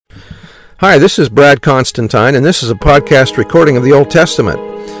Hi, this is Brad Constantine, and this is a podcast recording of the Old Testament.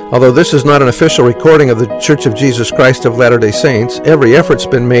 Although this is not an official recording of the Church of Jesus Christ of Latter-day Saints, every effort's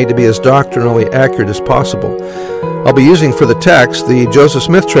been made to be as doctrinally accurate as possible. I'll be using for the text the Joseph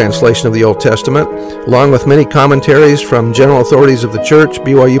Smith translation of the Old Testament, along with many commentaries from general authorities of the Church,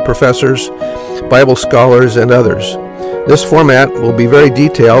 BYU professors, Bible scholars, and others. This format will be very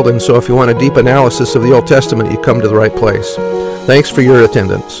detailed, and so if you want a deep analysis of the Old Testament, you come to the right place. Thanks for your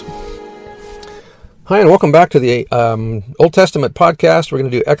attendance. Hi, and welcome back to the Old Testament podcast. We're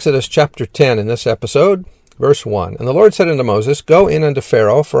going to do Exodus chapter 10 in this episode, verse 1. And the Lord said unto Moses, Go in unto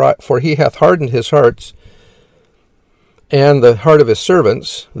Pharaoh, for he hath hardened his hearts and the heart of his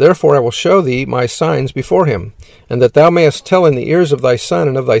servants. Therefore I will show thee my signs before him, and that thou mayest tell in the ears of thy son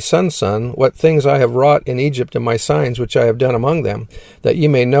and of thy son's son what things I have wrought in Egypt and my signs which I have done among them, that ye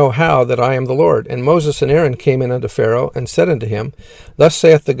may know how that I am the Lord. And Moses and Aaron came in unto Pharaoh, and said unto him, Thus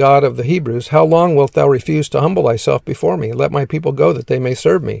saith the God of the Hebrews, How long wilt thou refuse to humble thyself before me? Let my people go, that they may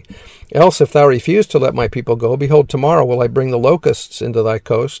serve me. Else if thou refuse to let my people go, behold, tomorrow will I bring the locusts into thy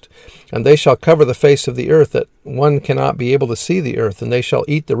coast, and they shall cover the face of the earth, that one cannot be able to see the earth, and they shall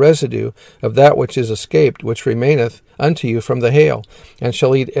eat the residue of that which is escaped, which remaineth unto you from the hail, and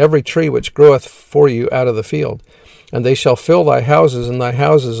shall eat every tree which groweth for you out of the field. And they shall fill thy houses and thy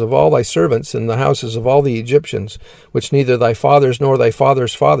houses of all thy servants, and the houses of all the Egyptians, which neither thy fathers nor thy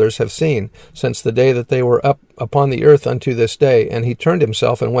fathers' fathers have seen, since the day that they were up upon the earth unto this day. And he turned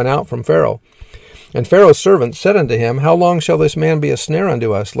himself and went out from Pharaoh. And Pharaoh's servants said unto him, How long shall this man be a snare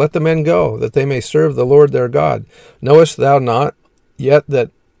unto us? Let the men go, that they may serve the Lord their God. Knowest thou not yet that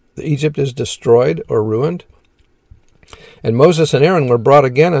Egypt is destroyed or ruined? And Moses and Aaron were brought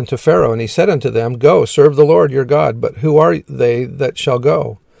again unto Pharaoh, and he said unto them, Go, serve the Lord your God. But who are they that shall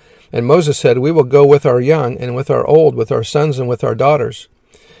go? And Moses said, We will go with our young, and with our old, with our sons and with our daughters.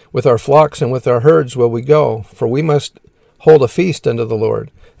 With our flocks and with our herds will we go, for we must hold a feast unto the Lord.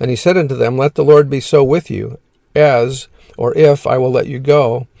 And he said unto them, Let the Lord be so with you, as, or if, I will let you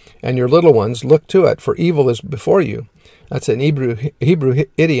go, and your little ones, look to it, for evil is before you. That's an Hebrew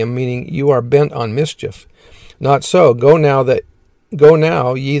idiom, meaning you are bent on mischief. Not so. Go now,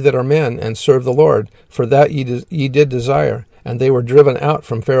 ye that are men, and serve the Lord, for that ye did desire. And they were driven out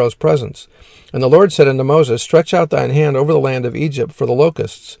from Pharaoh's presence. And the Lord said unto Moses, Stretch out thine hand over the land of Egypt for the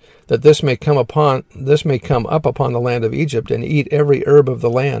locusts, that this may come up upon the land of Egypt, and eat every herb of the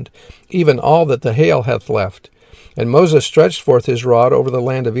land, even all that the hail hath left. And Moses stretched forth his rod over the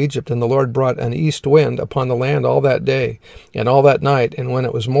land of Egypt, and the Lord brought an east wind upon the land all that day, and all that night, and when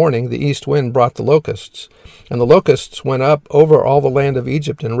it was morning, the east wind brought the locusts. And the locusts went up over all the land of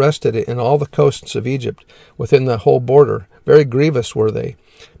Egypt, and rested in all the coasts of Egypt, within the whole border. Very grievous were they.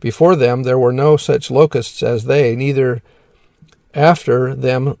 Before them there were no such locusts as they, neither after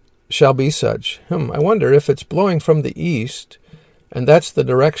them shall be such. I wonder if it's blowing from the east, and that's the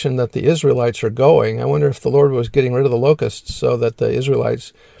direction that the Israelites are going. I wonder if the Lord was getting rid of the locusts so that the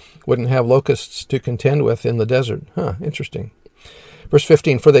Israelites wouldn't have locusts to contend with in the desert. Interesting. Verse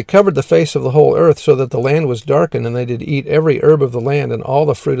 15, For they covered the face of the whole earth, so that the land was darkened, and they did eat every herb of the land, and all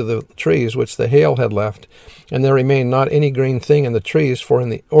the fruit of the trees which the hail had left. And there remained not any green thing in the trees, or in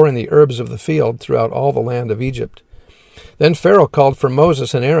the herbs of the field, throughout all the land of Egypt. Then Pharaoh called for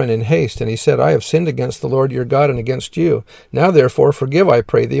Moses and Aaron in haste, and he said, I have sinned against the Lord your God and against you. Now therefore forgive, I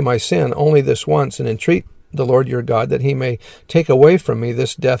pray thee, my sin only this once, and entreat the Lord your God that he may take away from me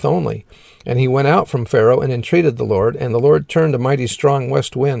this death only. And he went out from Pharaoh and entreated the Lord, and the Lord turned a mighty strong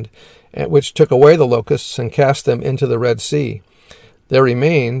west wind, which took away the locusts and cast them into the Red Sea. There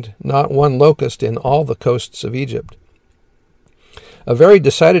remained not one locust in all the coasts of Egypt. A very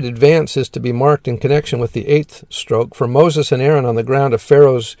decided advance is to be marked in connection with the eighth stroke, for Moses and Aaron, on the ground of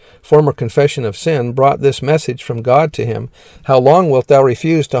Pharaoh's former confession of sin, brought this message from God to him, How long wilt thou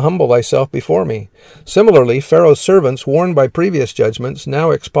refuse to humble thyself before me? Similarly, Pharaoh's servants, warned by previous judgments,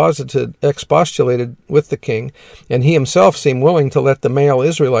 now expostulated with the king, and he himself seemed willing to let the male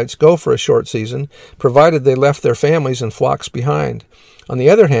Israelites go for a short season, provided they left their families and flocks behind. On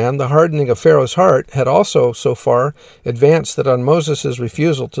the other hand, the hardening of Pharaoh's heart had also so far advanced that on Moses'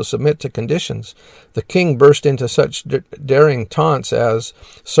 refusal to submit to conditions, the king burst into such daring taunts as,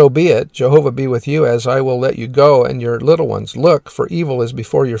 So be it, Jehovah be with you, as I will let you go and your little ones. Look, for evil is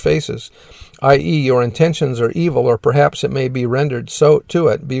before your faces, i.e., your intentions are evil, or perhaps it may be rendered so to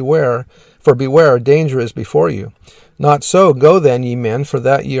it, Beware, danger is before you. Not so, go then, ye men, for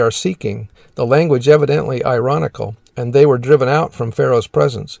that ye are seeking. The language evidently ironical. and they were driven out from Pharaoh's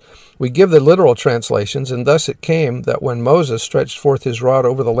presence. We give the literal translations, and thus it came that when Moses stretched forth his rod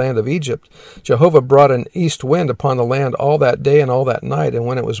over the land of Egypt, Jehovah brought an east wind upon the land all that day and all that night, and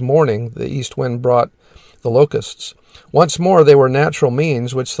when it was morning, the east wind brought the locusts. Once more they were natural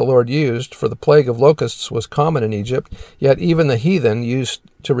means which the Lord used, for the plague of locusts was common in Egypt, yet even the heathen used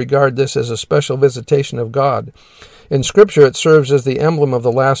to regard this as a special visitation of God. In Scripture it serves as the emblem of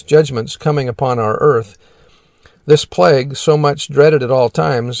the last judgments coming upon our earth. This plague, so much dreaded at all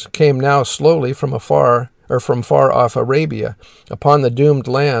times, came now slowly from far off Arabia, upon the doomed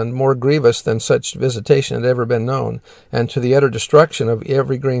land, more grievous than such visitation had ever been known, and to the utter destruction of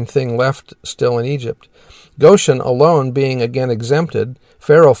every green thing left still in Egypt. Goshen alone being again exempted,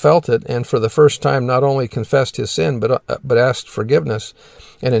 Pharaoh felt it, and for the first time not only confessed his sin, but asked forgiveness,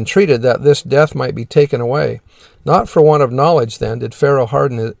 and entreated that this death might be taken away. Not for want of knowledge, then, did Pharaoh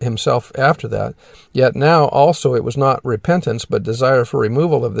harden himself after that, yet now also it was not repentance, but desire for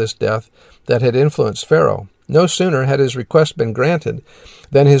removal of this death that had influenced Pharaoh. No sooner had his request been granted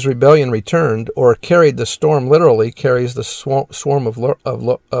than his rebellion returned, or carried. The storm literally carries the swarm of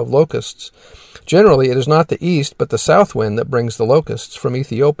locusts. Generally, it is not the east, but the south wind that brings the locusts from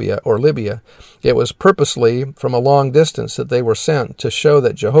Ethiopia or Libya. It was purposely from a long distance that they were sent, to show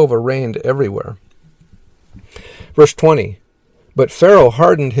that Jehovah reigned everywhere. Verse 20, But Pharaoh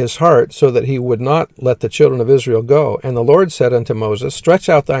hardened his heart, so that he would not let the children of Israel go. And the Lord said unto Moses, Stretch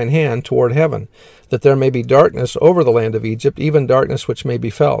out thine hand toward heaven, that there may be darkness over the land of Egypt, even darkness which may be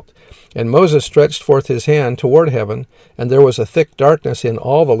felt. And Moses stretched forth his hand toward heaven, and there was a thick darkness in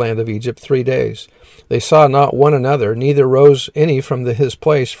all the land of Egypt 3 days. They saw not one another, neither rose any from his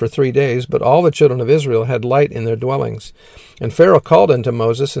place for 3 days, but all the children of Israel had light in their dwellings. And Pharaoh called unto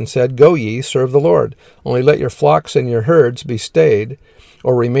Moses, and said, Go ye, serve the Lord. Only let your flocks and your herds be stayed,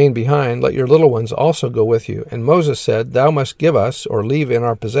 or remain behind. Let your little ones also go with you. And Moses said, Thou must give us, or leave in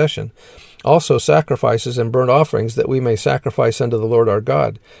our possession, also sacrifices and burnt offerings, that we may sacrifice unto the Lord our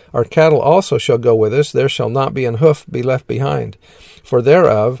God. Our cattle also shall go with us, there shall not be an hoof be left behind. For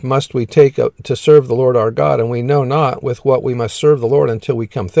thereof must we take to serve the Lord our God, and we know not with what we must serve the Lord until we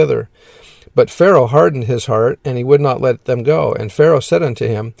come thither. But Pharaoh hardened his heart, and he would not let them go. And Pharaoh said unto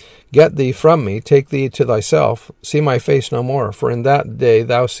him, Get thee from me, take thee to thyself, see my face no more, for in that day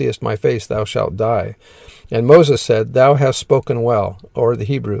thou seest my face, thou shalt die. And Moses said, Thou hast spoken well, or the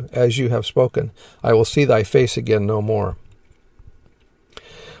Hebrew, as you have spoken. I will see thy face again no more.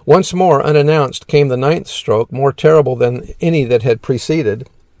 Once more, unannounced, came the 9th stroke, more terrible than any that had preceded.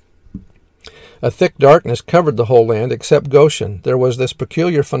 A thick darkness covered the whole land except Goshen. There was this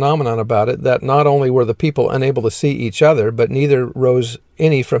peculiar phenomenon about it, that not only were the people unable to see each other, but neither rose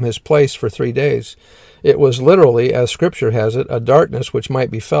any from his place for 3 days. It was literally, as Scripture has it, a darkness which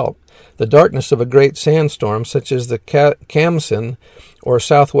might be felt. The darkness of a great sandstorm, such as the Khamsin or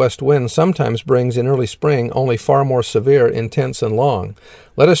southwest wind sometimes brings in early spring, only far more severe, intense, and long.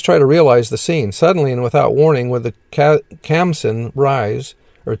 Let us try to realize the scene. Suddenly and without warning would the Khamsin rise,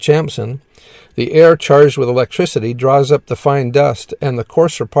 or Chamsin. The air charged with electricity draws up the fine dust and the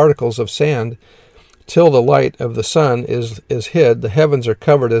coarser particles of sand till the light of the sun is hid. The heavens are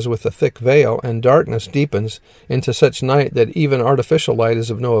covered as with a thick veil, and darkness deepens into such night that even artificial light is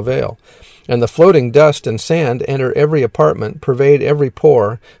of no avail. And the floating dust and sand enter every apartment, pervade every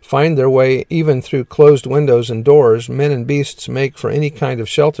pore, find their way even through closed windows and doors. Men and beasts make for any kind of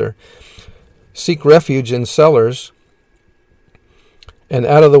shelter, seek refuge in cellars, and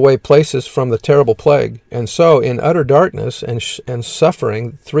out-of-the-way places from the terrible plague. And so, in utter darkness and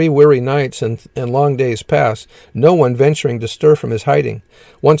suffering, 3 weary nights and long days pass, no one venturing to stir from his hiding.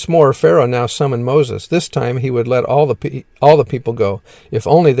 Once more, Pharaoh now summoned Moses. This time he would let all the people go, if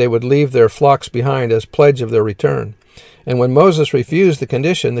only they would leave their flocks behind as pledge of their return. And when Moses refused the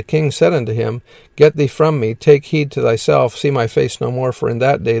condition, the king said unto him, Get thee from me, take heed to thyself, see my face no more, for in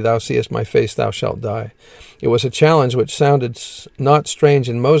that day thou seest my face, thou shalt die. It was a challenge which sounded not strange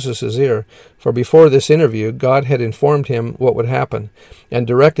in Moses' ear, for before this interview God had informed him what would happen, and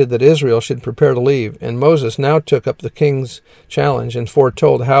directed that Israel should prepare to leave. And Moses now took up the king's challenge, and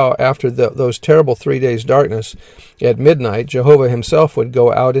foretold how, after those terrible 3 days' darkness, at midnight Jehovah himself would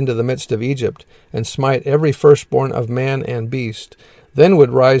go out into the midst of Egypt, and smite every firstborn of man and beast. Then would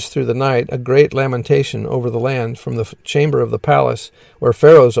rise through the night a great lamentation over the land, from the chamber of the palace, where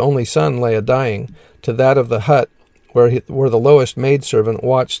Pharaoh's only son lay a-dying, to that of the hut, where the lowest maidservant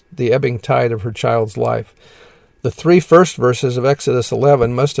watched the ebbing tide of her child's life. The 3 first verses of Exodus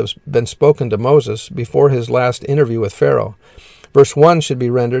 11 must have been spoken to Moses before his last interview with Pharaoh. Verse 1 should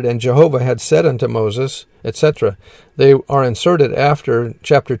be rendered, And Jehovah had said unto Moses, etc. They are inserted after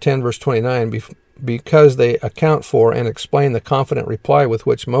chapter 10, verse 29, because they account for and explain the confident reply with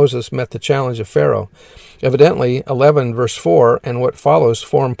which Moses met the challenge of Pharaoh. Evidently, 11 verse 4 and what follows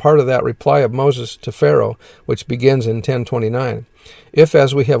form part of that reply of Moses to Pharaoh, which begins in 10:29. If,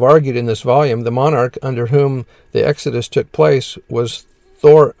 as we have argued in this volume, the monarch under whom the Exodus took place was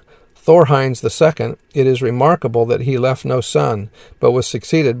Thorhines II, it is remarkable that he left no son, but was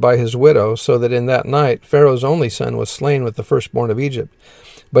succeeded by his widow, so that in that night Pharaoh's only son was slain with the firstborn of Egypt.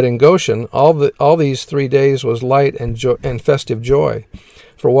 But in Goshen, all these 3 days was light and festive joy.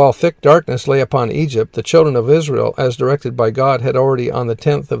 For while thick darkness lay upon Egypt, the children of Israel, as directed by God, had already on the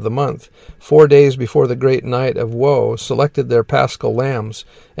 10th of the month, 4 days before the great night of woe, selected their paschal lambs,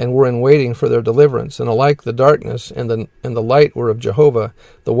 and were in waiting for their deliverance. And alike the darkness and the light were of Jehovah,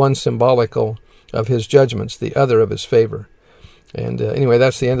 the one symbolical of his judgments, the other of his favor. And anyway,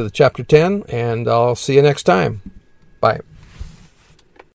 that's the end of the chapter 10, and I'll see you next time. Bye.